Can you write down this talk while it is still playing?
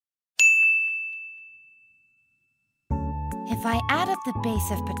If I add up the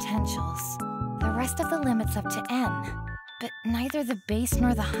base of potentials, the rest of the limit's up to n. But neither the base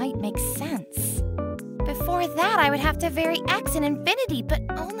nor the height makes sense. Before that, I would have to vary x in infinity, but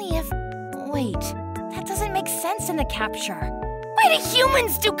only if... Wait, that doesn't make sense in the capture. Why do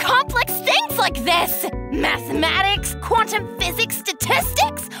humans do complex things like this? Mathematics, quantum physics,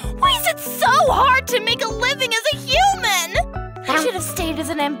 statistics? Why is it so hard to make a living as a human? I should have stayed as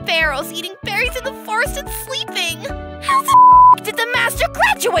an Ampharos, eating berries in the forest and sleeping. How the did the master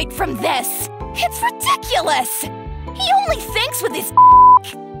graduate from this? It's ridiculous! He only thinks with his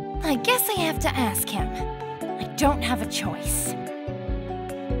I guess I have to ask him. I don't have a choice.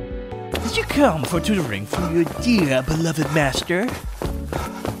 Did you come for tutoring from your dear beloved master?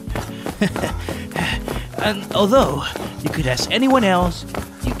 And although you could ask anyone else,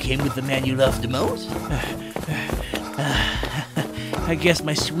 you came with the man you love the most? I guess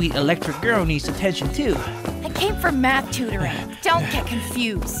my sweet electric girl needs attention too. I came for math tutoring. Don't get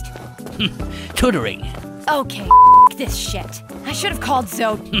confused. Tutoring. Okay, this shit. I should have called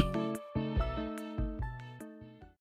Zod.